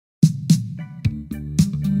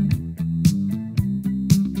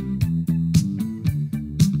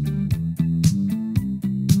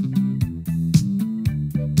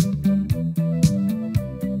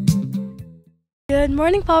Good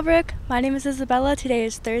morning, Fallbrook. My name is Isabella. Today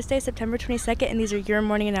is Thursday, September 22nd, and these are your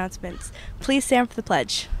morning announcements. Please stand for the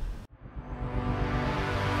pledge.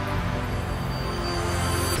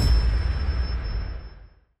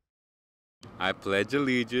 I pledge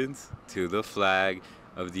allegiance to the flag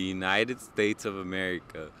of the United States of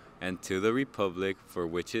America and to the republic for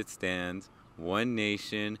which it stands, one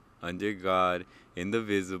nation, under God,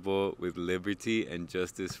 indivisible, with liberty and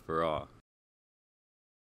justice for all.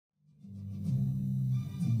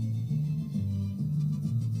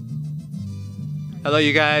 Hello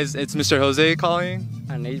you guys, it's Mr. Jose calling.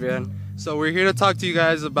 And Adrian. So we're here to talk to you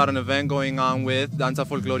guys about an event going on with Danza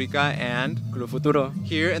Folclórica and Club Futuro.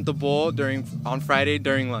 Here in the Bowl on Friday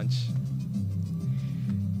during lunch.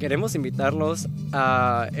 Queremos invitarlos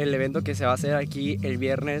a el evento que se va a hacer aquí el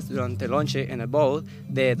viernes durante el lonche en el Bowl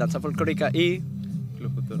de Danza Folclórica y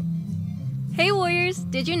Club Futuro. Hey Warriors,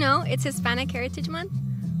 did you know it's Hispanic Heritage Month?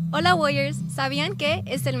 Hola Warriors, ¿sabían que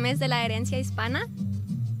es el mes de la herencia hispana?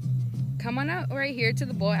 Come on out right here to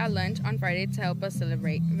the bowl at lunch on Friday to help us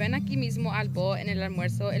celebrate. Ven aquí mismo al bowl en el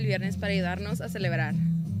almuerzo el viernes para ayudarnos a celebrar.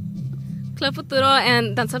 Club Futuro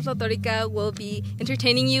and Danza Folclórica will be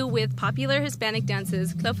entertaining you with popular Hispanic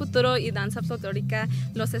dances. Club Futuro y Danza Folclórica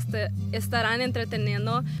los estarán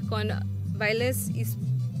entreteniendo con bailes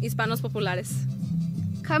hispanos populares.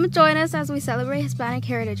 Come join us as we celebrate Hispanic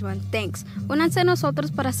Heritage Month. Thanks. Únanse a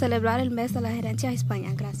nosotros para celebrar el mes de la herencia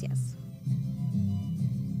hispana. Gracias.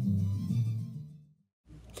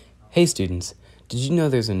 Hey students, did you know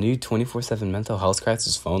there's a new 24/7 mental health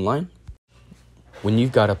crisis phone line? When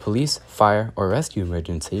you've got a police, fire, or rescue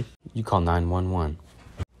emergency, you call 911.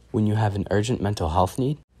 When you have an urgent mental health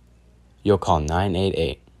need, you'll call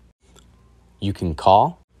 988. You can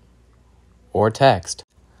call or text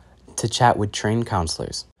to chat with trained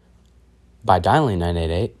counselors. By dialing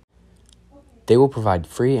 988, they will provide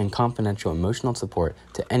free and confidential emotional support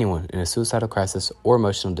to anyone in a suicidal crisis or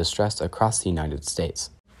emotional distress across the United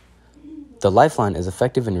States. The Lifeline is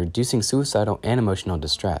effective in reducing suicidal and emotional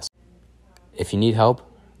distress. If you need help,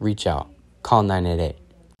 reach out. Call 988.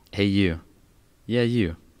 Hey you. Yeah,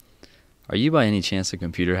 you. Are you by any chance a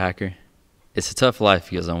computer hacker? It's a tough life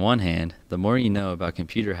because on one hand, the more you know about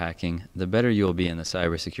computer hacking, the better you'll be in the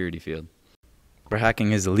cybersecurity field. But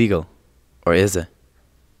hacking is illegal. Or is it?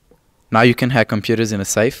 Now you can hack computers in a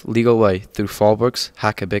safe, legal way through Fallbrook's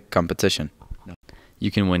Hack a Big competition. You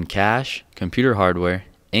can win cash, computer hardware,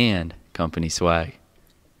 and company swag.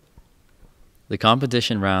 The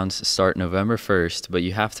competition rounds start November 1st, but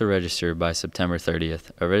you have to register by September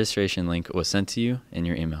 30th. A registration link was sent to you in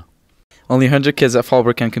your email. Only 100 kids at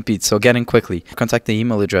Fallbrook can compete, so get in quickly. Contact the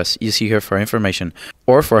email address you see here for information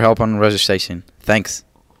or for help on registration. Thanks.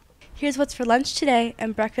 Here's what's for lunch today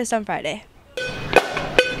and breakfast on Friday.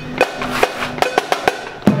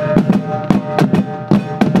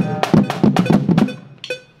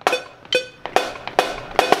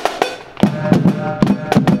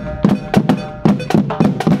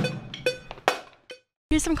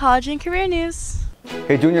 Here's some college and career news.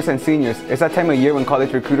 Hey juniors and seniors, it's that time of year when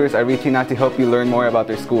college recruiters are reaching out to help you learn more about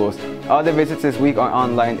their schools. All the visits this week are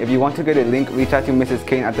online. If you want to get a link, reach out to Mrs.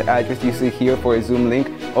 Kane at the address you see here for a Zoom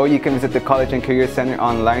link, or you can visit the College and Career Center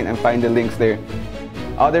online and find the links there.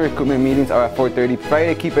 All the recruitment meetings are at 4:30.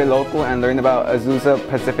 Friday, keep it local and learn about Azusa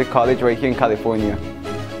Pacific College right here in California.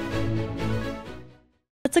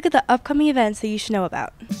 Let's look at the upcoming events that you should know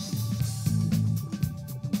about.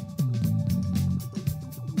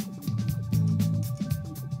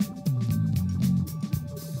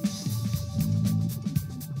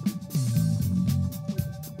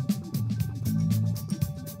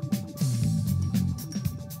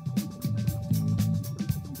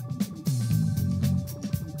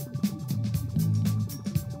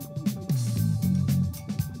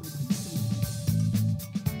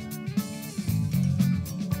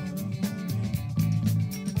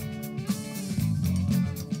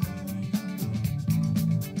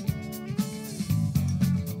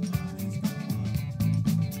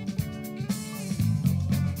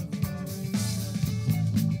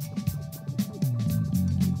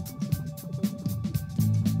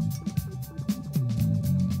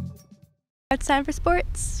 It's time for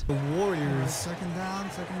sports. The Warriors, second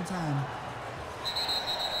down, second time.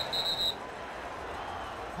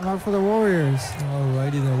 I'm out for the Warriors.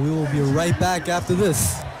 Alrighty then, we will be right back after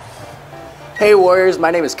this. Hey Warriors,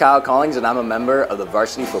 my name is Kyle Collins and I'm a member of the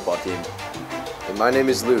varsity football team. And my name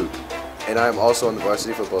is Luke, and I am also on the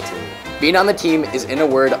varsity football team. Being on the team is, in a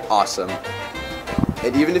word, awesome.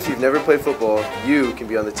 And even if you've never played football, you can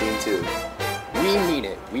be on the team too. We need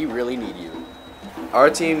it. We really need you. Our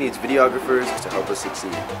team needs videographers to help us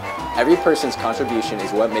succeed. Every person's contribution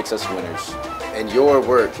is what makes us winners. And your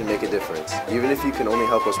work can make a difference. Even if you can only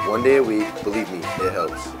help us one day a week, believe me, it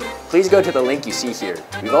helps. Please go to the link you see here.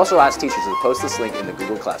 We've also asked teachers to post this link in the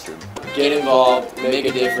Google Classroom. Get involved, make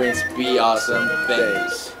a difference, be awesome.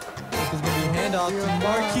 Thanks. There's going to be a handoff to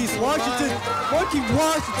Marquise Washington. Marquise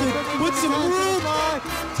Washington with some room.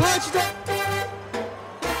 Touchdown.